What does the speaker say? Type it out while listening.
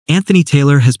Anthony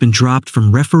Taylor has been dropped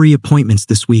from referee appointments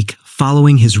this week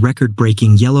following his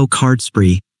record-breaking yellow card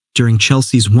spree during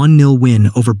Chelsea's 1-0 win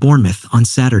over Bournemouth on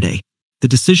Saturday. The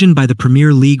decision by the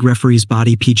Premier League referees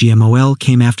body PGMOL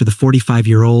came after the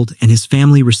 45-year-old and his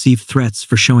family received threats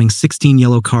for showing 16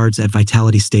 yellow cards at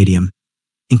Vitality Stadium,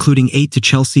 including 8 to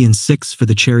Chelsea and 6 for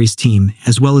the Cherries team,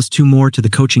 as well as 2 more to the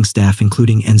coaching staff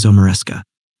including Enzo Maresca.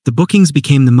 The bookings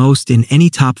became the most in any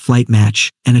top-flight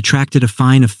match and attracted a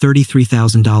fine of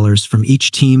 $33,000 from each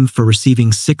team for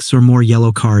receiving 6 or more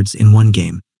yellow cards in one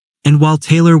game. And while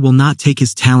Taylor will not take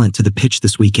his talent to the pitch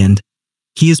this weekend,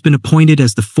 he has been appointed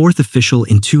as the 4th official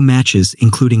in 2 matches,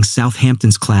 including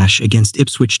Southampton's clash against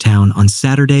Ipswich Town on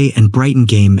Saturday and Brighton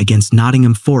game against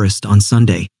Nottingham Forest on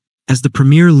Sunday, as the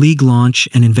Premier League launch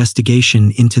an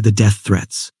investigation into the death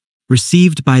threats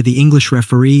received by the English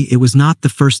referee. It was not the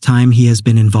first time he has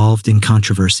been involved in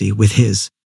controversy, with his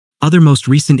other most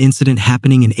recent incident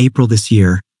happening in April this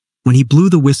year, when he blew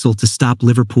the whistle to stop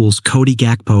Liverpool's Cody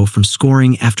Gakpo from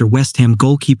scoring after West Ham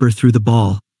goalkeeper threw the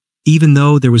ball, even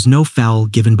though there was no foul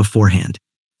given beforehand.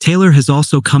 Taylor has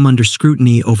also come under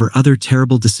scrutiny over other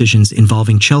terrible decisions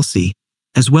involving Chelsea,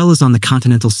 as well as on the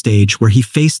continental stage where he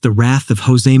faced the wrath of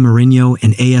Jose Mourinho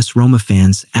and AS Roma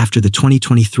fans after the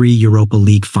 2023 Europa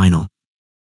League final.